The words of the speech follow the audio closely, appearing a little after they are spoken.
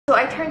So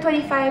I turned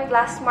 25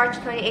 last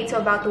March 28th, so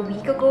about a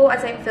week ago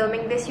as I'm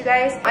filming this, you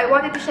guys. I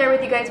wanted to share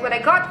with you guys what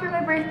I got for my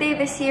birthday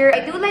this year.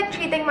 I do like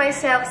treating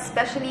myself,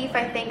 especially if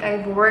I think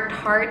I've worked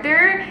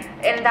harder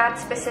in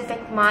that specific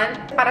month.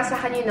 Para sa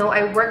akin, you know,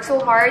 I work so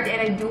hard and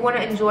I do want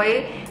to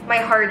enjoy my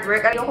hard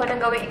work. Ayoko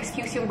nang gawing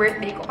excuse yung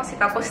birthday ko kasi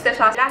tapos na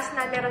siya. Last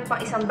na, meron pang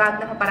isang bag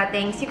na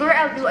paparating. Siguro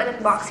I'll do an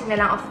unboxing na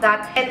lang of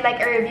that and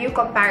like a review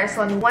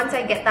comparison once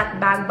I get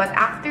that bag. But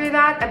after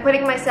that, I'm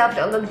putting myself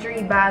to a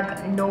luxury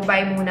bag. No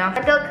buy muna.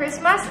 Until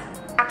Christmas,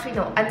 actually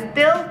no,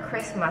 until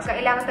Christmas.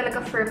 Kailangan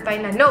talaga firm tayo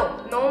na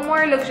no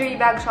more luxury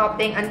bag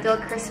shopping until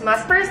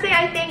Christmas. First thing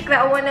I think that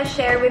I want to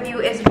share with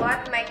you is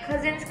what my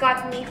cousins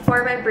got me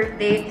for my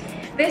birthday.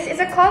 This is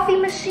a coffee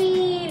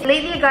machine.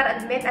 Lately, I gotta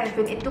admit, I've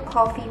been into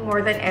coffee more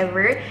than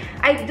ever.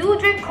 I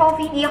do drink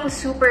coffee, hindi ako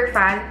super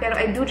fan, pero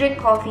I do drink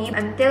coffee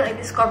until I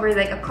discovered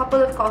like a couple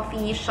of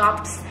coffee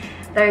shops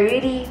that I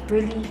really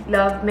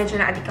love.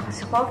 Medyo na-addict ako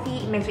sa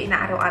coffee. Medyo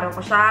inaaraw-araw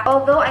ko siya.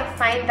 Although, I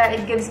find that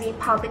it gives me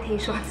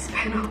palpitations.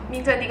 Pero,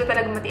 minsan hindi ko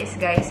talaga matiis,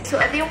 guys. So,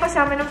 ito yung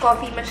kasama ng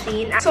coffee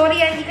machine. Sorry,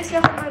 hindi kasi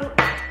ako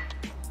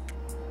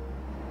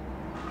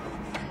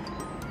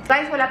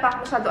Guys, wala pa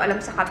ako masyado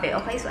alam sa kape,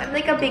 okay? So, I'm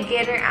like a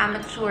beginner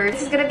amateur.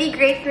 This is gonna be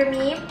great for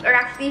me, or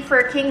actually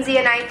for King Z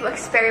and I to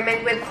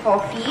experiment with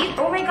coffee.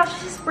 Oh my gosh,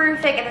 this is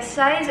perfect, and the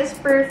size is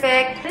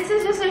perfect. This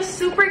is just a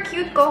super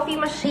cute coffee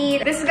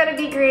machine. This is gonna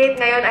be great.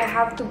 Ngayon, I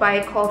have to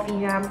buy coffee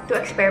na to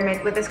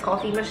experiment with this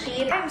coffee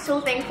machine. I'm so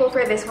thankful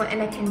for this one,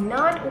 and I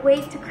cannot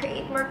wait to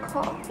create more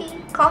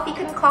coffee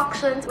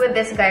concoctions with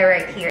this guy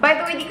right here. By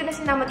the way, di ko na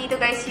sinama dito,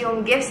 guys,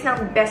 yung gifts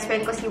ng best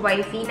friend ko si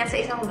Wifey.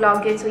 Nasa isang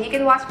vlog yun, so you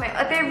can watch my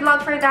other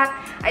vlog for that.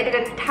 I did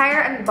an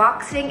entire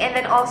unboxing and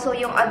then also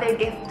yung other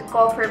gift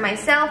ko for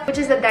myself, which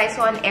is the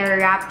Dyson Air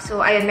Wrap.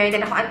 So, ayun, meron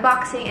din ako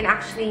unboxing and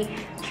actually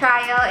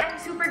trial. I'm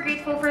super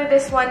grateful for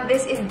this one.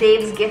 This is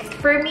Dave's gift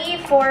for me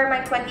for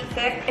my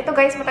 25th. Ito,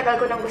 guys, matagal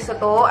ko nang gusto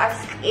to. As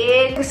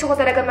in, gusto ko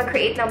talaga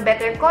mag-create ng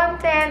better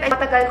content.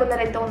 Matagal ko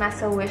na rin itong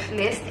nasa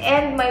wishlist.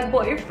 And my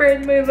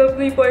boyfriend, my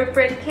lovely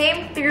boyfriend,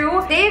 came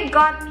through. Dave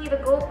got me the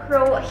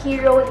GoPro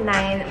Hero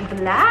 9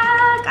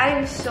 Black.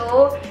 I'm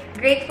so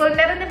grateful.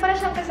 Meron din pala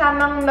siyang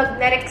kasamang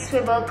magnetic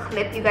swivel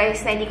clip, you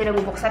guys, na hindi ko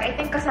nabubuksan. I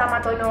think kasama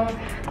to nung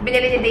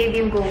binili ni Dave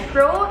yung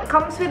GoPro. It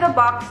comes with a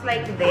box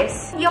like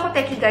this. Hindi ako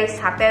techie, guys,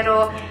 ha,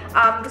 pero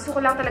gusto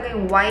ko lang talaga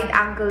yung wide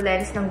angle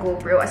lens ng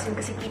GoPro. As in,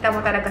 kasi kita mo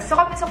talaga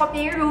sakop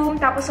niya yung room.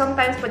 Tapos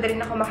sometimes pwede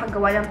rin ako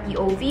makagawa ng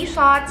POV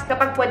shots.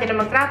 Kapag pwede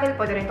na mag-travel,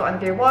 pwede rin to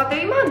underwater.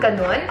 Yung mga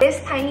ganun.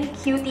 This tiny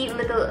cutie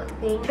little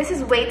thing. This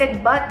is weighted,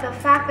 but the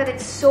fact that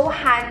it's so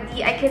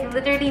handy, I can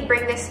literally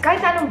bring this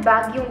kahit anong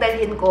bag yung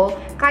dalhin ko.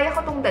 Kaya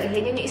ko itong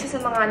dalhin. Yun yung isa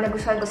sa mga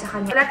nagustuhan ko sa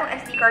kanya. Wala tong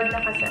SD card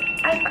na kasi.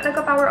 Ay,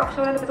 nagka-power off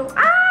siya. Wala na ba itong...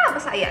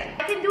 Basta ayan.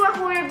 I can do a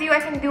whole review.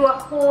 I can do a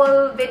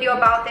whole video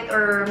about it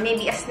or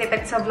maybe a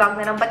snippet sa vlog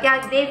na lang. But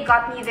yeah, Dave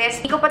got me this.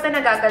 Di ko pa ito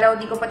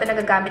nagagalaw. Di ko pa ito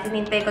nagagamit.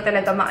 Hinintay ko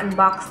talaga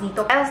ma-unbox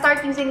dito. I'll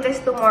start using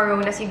this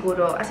tomorrow na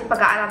siguro. As in,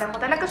 pag-aaralan ko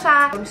talaga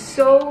siya. I'm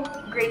so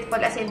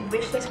grateful. As in,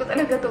 wishlist ko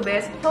talaga to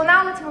best. So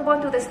now, let's move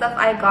on to the stuff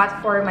I got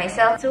for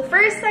myself. So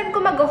first time ko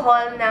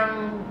mag-haul ng...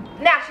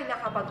 Actually,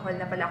 nakapag-haul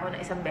na pala ako ng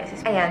isang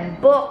beses. Ayan,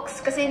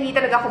 books. Kasi hindi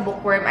talaga ako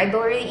bookworm. I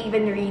don't really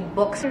even read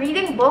books.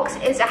 Reading books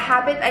is a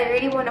habit I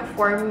really want to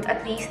form at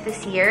least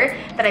this year.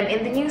 That I'm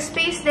in the new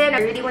space then.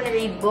 I really want to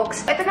read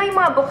books. Ito na yung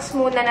mga books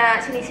muna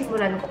na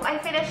sinisimulan ko. I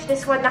finished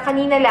this one na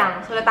kanina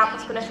lang. So,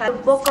 natapos ko na siya. The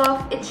Book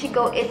of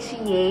Ichigo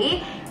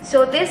Ichie.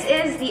 So, this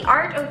is The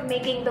Art of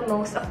Making the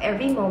Most of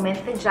Every Moment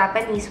the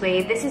Japanese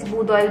Way. This is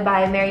Budol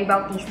by Mary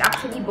Bautista.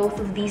 Actually,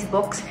 both of these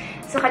books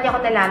sa kanya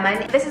ko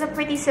nalaman. This is a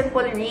pretty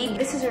simple read.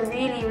 This is a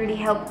really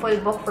helpful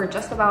book for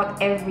just about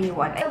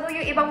everyone. Although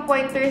yung ibang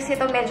pointers,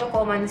 ito medyo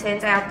common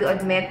sense, I have to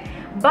admit.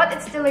 But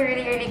it's still a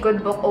really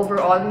good book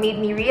overall.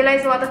 Made me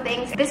realize a lot of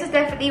things. This is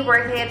definitely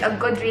worth it. A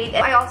good read.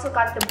 And I also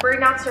got the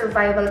Burnout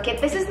Survival Kit.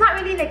 This is not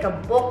really like a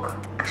book.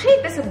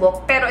 Actually, it is a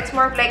book. Pero it's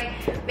more of like,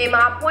 may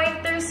mga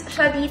pointers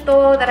siya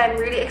dito that I'm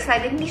really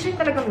excited. Hindi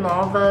siya talagang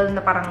novel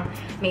na parang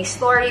may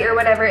story or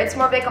whatever. It's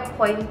more of like a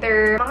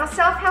pointer. Mga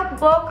self-help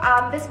book.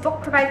 This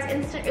book provides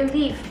instant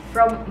relief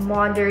from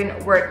modern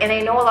work. And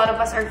I know a lot of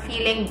us are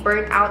feeling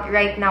burnt out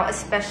right now,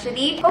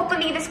 especially.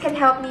 Hopefully, this can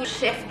help me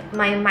shift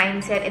my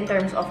mindset in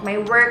terms of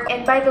my work.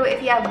 And by the way,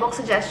 if you have book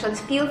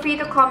suggestions, feel free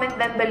to comment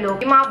them below.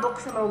 Yung mga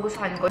books na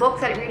magugustuhan ko.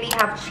 Books that really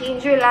have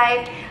changed your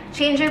life,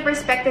 changed your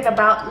perspective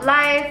about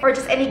life, or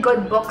just any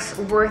good books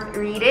worth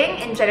reading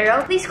in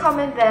general. Please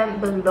comment them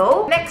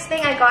below. Next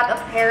thing, I got a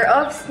pair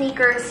of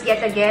sneakers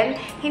yet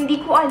again. Hindi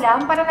ko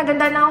alam. Parang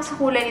naganda na ako sa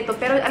kulay nito.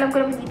 Pero alam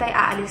ko naman hindi tayo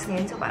aalis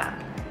ngayon. So parang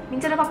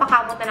minsan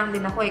napapakamot na lang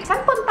din ako eh.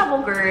 Saan punta mo,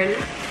 girl?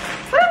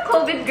 Parang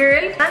COVID,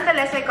 girl.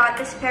 Nonetheless, I got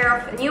this pair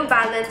of New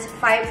Balance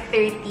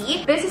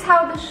 530. This is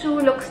how the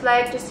shoe looks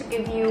like, just to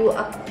give you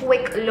a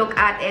quick look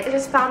at it. I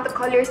just found the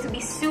colors to be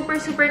super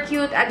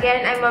cute.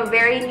 Again, I'm a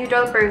very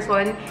neutral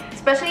person.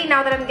 Especially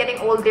now that I'm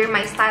getting older,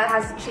 my style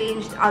has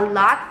changed a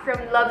lot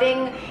from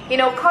loving, you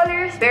know,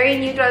 colors.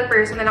 Very neutral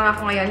person na lang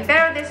ako ngayon.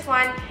 Pero this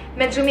one,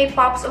 Medyo may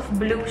pops of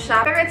blue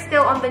siya, pero it's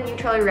still on the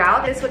neutral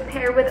route. This would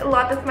pair with a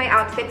lot of my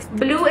outfits.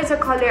 Blue is a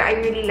color I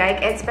really like,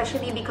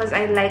 especially because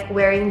I like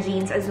wearing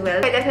jeans as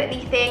well. I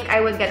definitely think I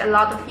would get a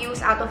lot of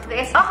use out of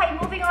this. Okay,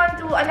 moving on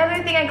to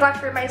another thing I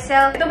got for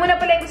myself. Ito muna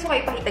pala yung gusto ko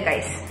ipakita,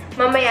 guys.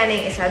 Mamaya na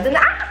yung isa. Doon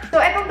na, So,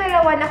 itong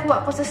dalawa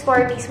nakuha ko sa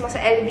store mismo sa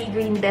LV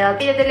Greenbelt.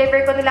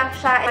 Pinadeliver ko na lang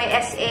siya. My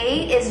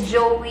SA is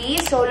Joey.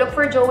 So, look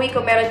for Joey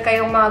kung meron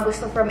kayong mga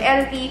gusto from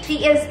LV.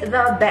 She is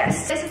the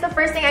best. This is the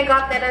first thing I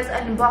got. Let us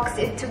unbox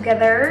it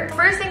together.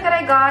 First thing that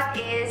I got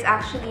is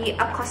actually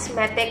a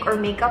cosmetic or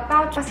makeup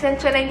pouch.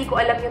 Pasensya na hindi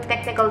ko alam yung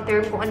technical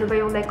term kung ano ba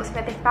yung like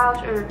cosmetic pouch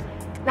or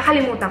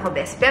nakalimutan ko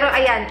this. Pero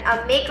ayan,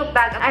 a makeup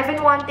bag. I've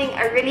been wanting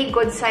a really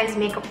good size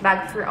makeup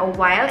bag for a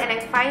while and I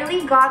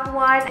finally got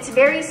one. It's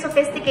very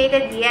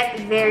sophisticated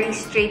yet very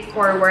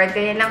straightforward.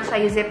 Ganyan lang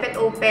siya. You zip it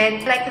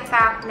open. I like the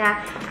fact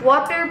na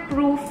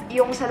waterproof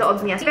yung sa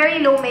loob niya. Very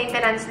low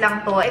maintenance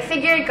lang to. I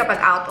figured kapag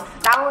out of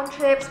town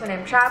trips, when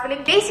I'm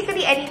traveling,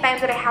 basically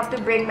anytime that I have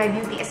to bring my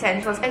beauty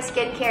essentials, my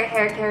skincare,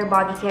 hair care,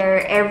 body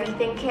care,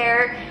 everything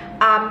care,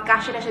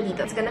 kasya na siya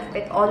dito. It's gonna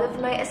fit all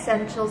of my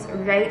essentials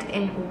right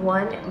in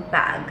one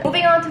bag.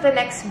 Moving on to the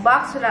next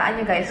box. Hulaan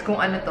nyo guys kung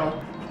ano to.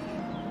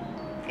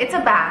 It's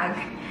a bag.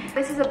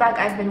 This is a bag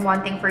I've been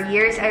wanting for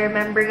years. I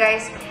remember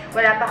guys,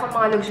 wala pa akong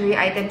mga luxury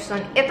items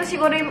nun. Ito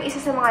siguro yung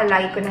isa sa mga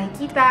lagi ko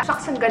nakikita.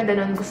 Shucks, ang ganda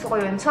nun. Gusto ko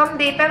yun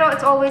someday. Pero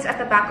it's always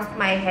at the back of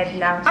my head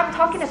lang. I'm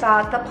talking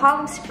about the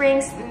Palm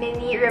Springs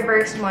Mini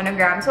Reverse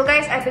Monogram. So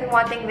guys, I've been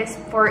wanting this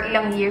for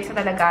ilang years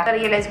na talaga.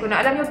 Na-realize ko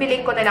na, alam nyo,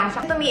 biling ko na lang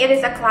siya. To me, it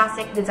is a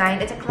classic design.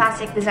 It's a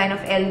classic design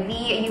of LV.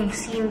 You've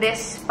seen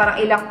this parang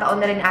ilang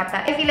taon na rin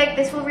ata. I feel like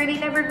this will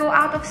really never go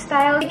out of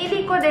style.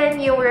 Pinili ko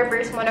din yung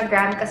Reverse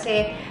Monogram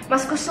kasi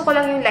mas gusto ko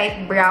lang yung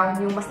light brown,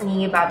 yung mas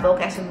nangingibabaw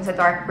kaysa sa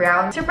dark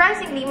brown.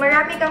 Surprisingly,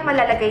 marami kang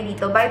malalagay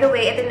dito. By the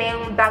way, ito na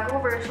yung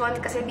bagong version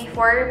kasi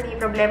before, may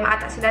problema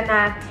ata sila na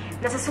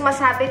nasa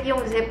sumasabit yung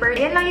zipper.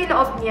 Yan lang yung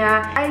loob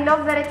niya. I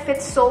love that it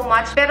fits so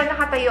much, pero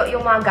nakatayo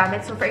yung mga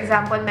gamit. So, for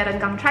example, meron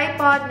kang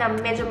tripod na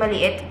medyo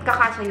maliit,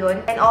 kakasya yun.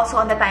 And also,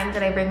 on the time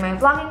that I bring my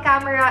vlogging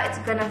camera,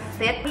 it's gonna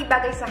fit. Hindi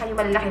bagay sa akin yung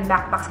malalaking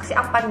backpacks kasi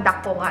ang pandak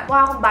ko nga.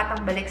 Mukha akong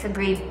batang balik sa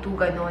grade 2,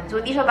 ganun. So,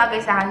 hindi siya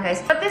bagay sa akin,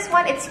 guys. But this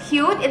one, it's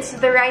cute. It's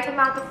the right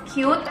amount of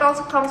cute. It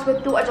also comes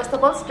with 2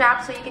 adjustable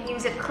straps, so you can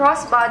use it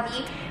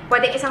crossbody.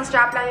 Pwede isang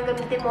strap lang yung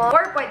gamitin mo.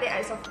 Or pwede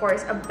as, of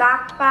course, a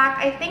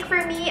backpack. I think for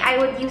me, I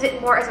would use it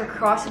more as a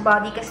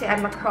crossbody kasi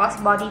I'm a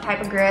crossbody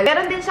type of girl.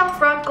 Meron din siyang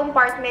front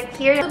compartment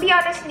here. To be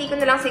honest, hindi ko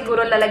na lang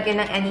siguro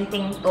lalagyan ng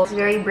anything to. It's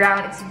very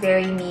brown. It's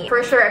very neat. For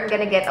sure, I'm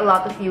gonna get a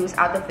lot of use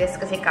out of this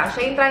kasi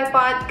kasya yung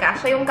tripod,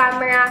 kasya yung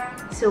camera.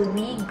 So,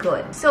 we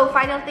good. So,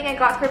 final thing I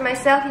got for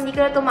myself, hindi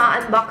ko na ito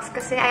ma-unbox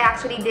kasi I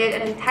actually did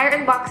an entire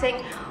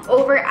unboxing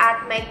over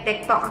at my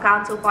TikTok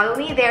account. So, follow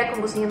me there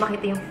kung gusto niyo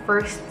makita yung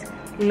first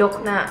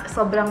look na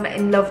sobrang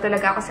na-in-love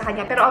talaga ako sa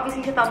kanya. Pero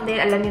obviously sa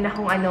thumbnail, alam niyo na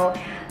kung ano.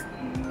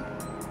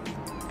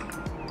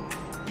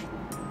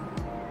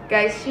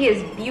 Guys, she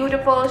is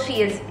beautiful,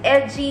 she is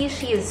edgy,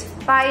 she is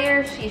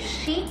fire, she's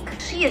chic,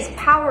 she is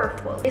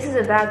powerful. This is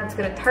a bag that's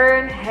gonna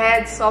turn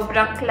heads,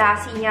 sobrang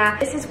classy niya.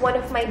 This is one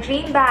of my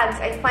dream bags.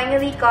 I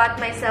finally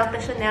got myself the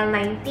Chanel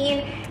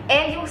 19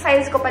 and yung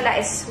size ko pala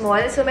is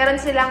small. So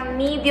meron silang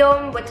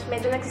medium, which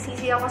medyo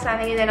nagsisisi ako,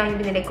 sana yun na lang yung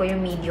binili ko,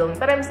 yung medium.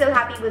 But I'm still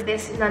happy with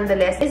this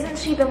nonetheless.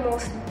 Isn't she the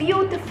most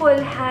beautiful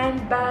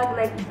handbag?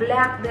 Like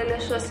black,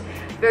 delicious,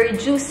 very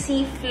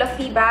juicy,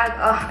 fluffy bag.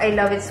 Oh, I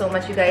love it so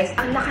much, you guys.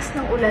 Ang lakas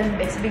ng ulan,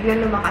 bes.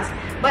 Biglang lumakas.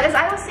 But as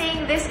I was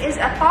saying, this is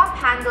a top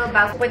handle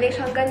bag. Pwede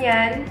siyang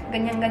ganyan.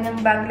 Ganyan-ganyang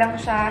bag lang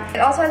siya.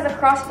 It also has a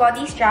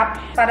crossbody strap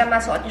para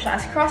masuot niyo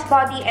siya as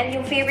crossbody. And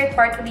yung favorite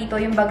part ko dito,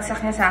 yung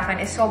bagsak niya sa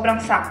akin, is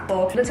sobrang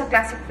sakto. Doon sa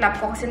classic flap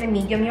ko kasi na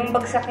medium, yung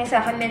bagsak niya sa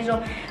akin,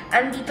 medyo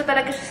andito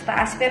talaga siya sa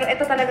taas. Pero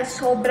ito talaga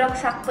sobrang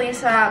sakto yung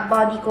sa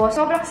body ko.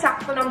 Sobrang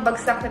sakto ng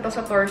bagsak nito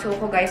sa torso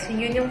ko, guys. So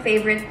yun yung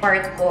favorite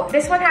part ko.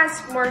 This one has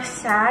more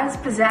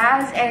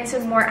pizzazz, and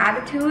some more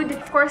attitude.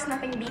 Of course,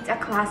 nothing beats a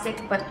classic,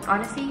 but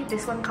honestly,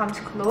 this one comes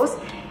close.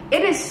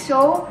 It is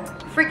so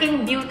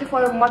freaking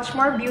beautiful, much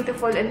more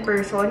beautiful in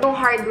person. No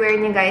hardware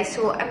niya, guys,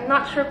 so I'm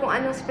not sure kung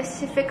ano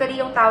specifically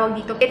yung tawag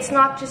dito. It's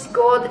not just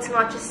gold, it's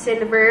not just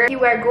silver. If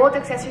you wear gold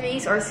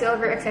accessories or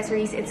silver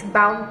accessories, it's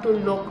bound to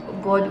look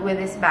good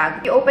with this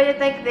bag. You open it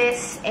like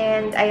this,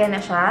 and ayan na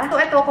siya. So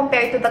ito,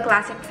 compared to the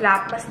classic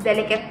flap, mas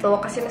delicate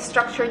to kasi mas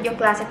structured yung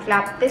classic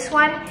flap. This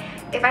one,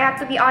 if I have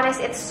to be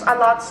honest, it's a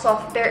lot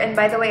softer. And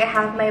by the way, I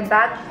have my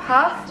bag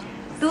puff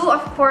to,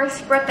 of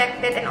course, protect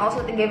it and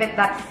also to give it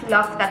that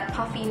fluff, that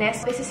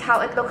puffiness. This is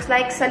how it looks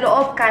like. Sa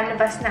loob,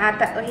 canvas na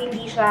ata. O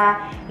hindi siya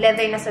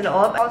leather na sa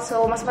loob.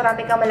 Also, mas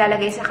marami kang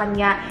malalagay sa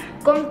kanya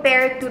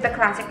compared to the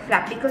classic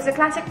flap. Because the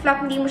classic flap,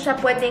 hindi mo siya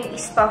pwedeng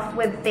i-stuff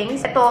with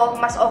things. Ito,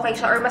 mas okay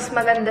siya or mas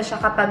maganda siya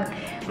kapag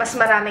mas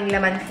maraming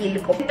laman, feel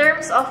ko. In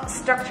terms of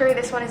structure,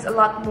 this one is a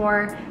lot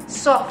more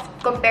soft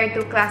compared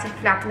to classic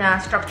flap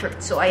na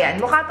structured. So, ayan.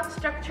 Mukha itong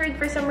structured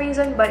for some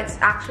reason, but it's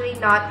actually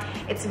not.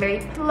 It's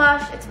very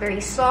plush. It's very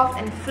soft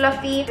and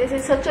fluffy. This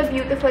is such a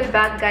beautiful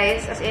bag,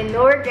 guys. As in,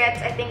 no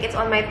regrets. I think it's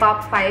on my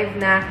top 5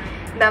 na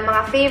na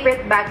mga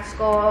favorite bags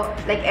ko,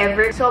 like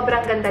ever.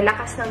 Sobrang ganda,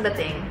 lakas ng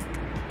dating.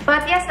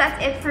 But yes, that's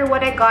it for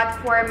what I got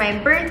for my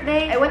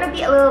birthday. I want to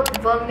be a little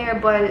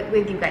vulnerable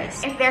with you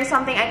guys. If there's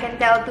something I can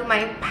tell to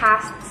my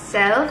past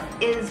self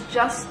is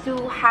just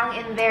to hang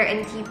in there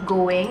and keep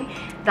going.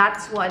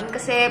 That's one.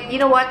 Kasi, you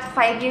know what?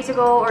 5 years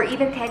ago or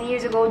even 10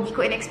 years ago, di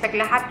ko in-expect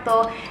lahat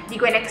to. Di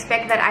ko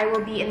in-expect that I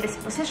will be in this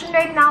position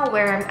right now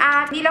where I'm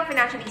at. Hindi lang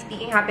financially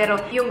speaking ha, pero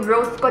yung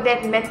growth ko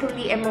din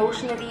mentally,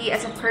 emotionally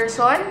as a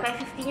person. My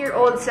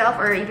 15-year-old self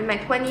or even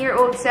my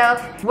 20-year-old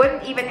self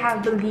wouldn't even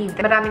have believed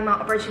that maraming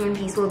mga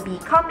opportunities will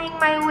be coming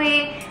my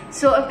way.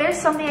 So if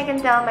there's something I can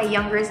tell my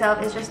younger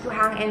self is just to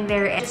hang in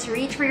there and just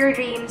reach for your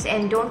dreams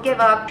and don't give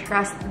up.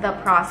 Trust the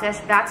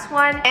process. That's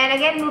one. And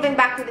again, moving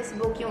back to this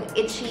book, yung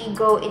Itchy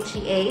Go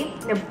Itchy A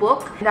na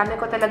book. Dami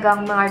ko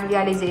talagang mga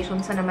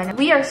realizations na naman.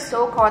 We are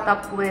so caught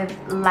up with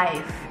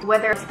life,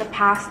 whether it's the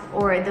past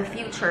or the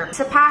future.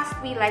 Sa past,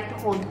 we like to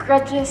hold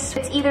grudges.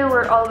 It's either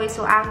we're always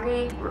so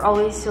angry, we're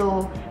always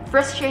so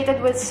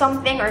frustrated with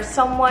something or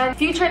someone.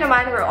 Future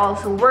naman, we're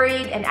also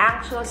worried and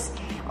anxious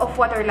of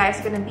what our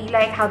life's gonna be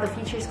like, how the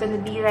future is gonna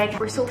be like.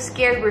 We're so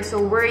scared, we're so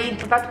worried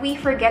that we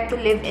forget to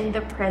live in the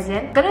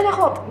present. Ganun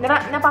ako.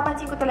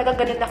 Napapansin ko talaga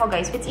ganun ako,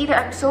 guys. It's either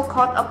I'm so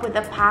caught up with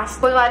the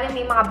past. Kunwari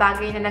may mga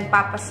bagay na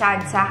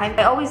nagpapasad sa akin.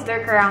 I always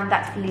lurk around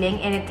that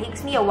feeling and it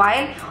takes me a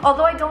while.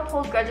 Although I don't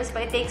hold grudges,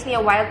 but it takes me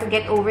a while to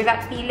get over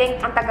that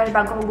feeling. Ang tagal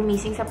bago ko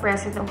gumising sa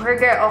present. Her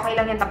girl, okay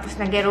lang yan, tapos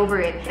na get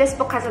over it. This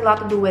book has a lot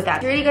to do with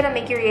that. It's really gonna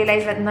make you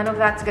realize that none of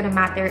that's gonna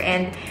matter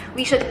and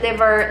we should live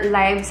our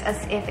lives as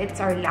if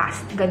it's our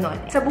last. Ganon.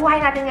 Sa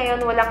buhay natin ngayon,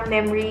 walang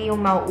memory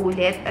yung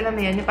mauulit. Alam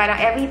mo yun, parang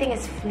everything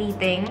is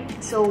fleeting.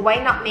 So, why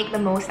not make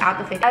the most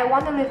out of it? I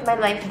want to live my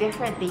life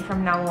differently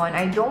from now on.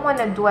 I don't want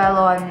to dwell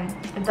on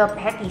the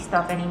petty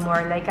stuff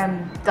anymore. Like,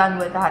 I'm done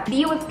with that.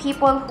 Be with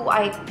people who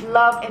I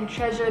love and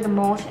treasure the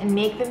most and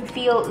make them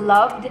feel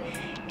loved.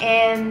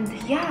 And,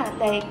 yeah,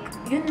 like,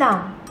 yun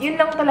lang. Yun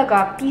lang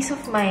talaga. Peace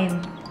of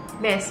mind.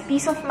 Best.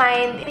 Peace of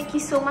mind. Thank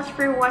you so much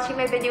for watching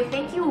my video.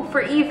 Thank you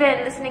for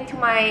even listening to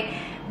my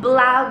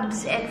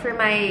blabs and for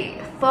my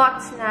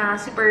thoughts na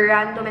super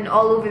random and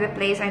all over the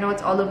place. I know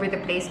it's all over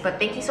the place, but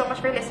thank you so much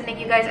for listening,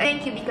 you guys.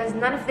 Thank you because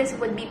none of this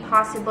would be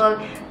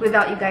possible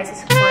without you guys'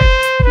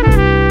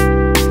 support.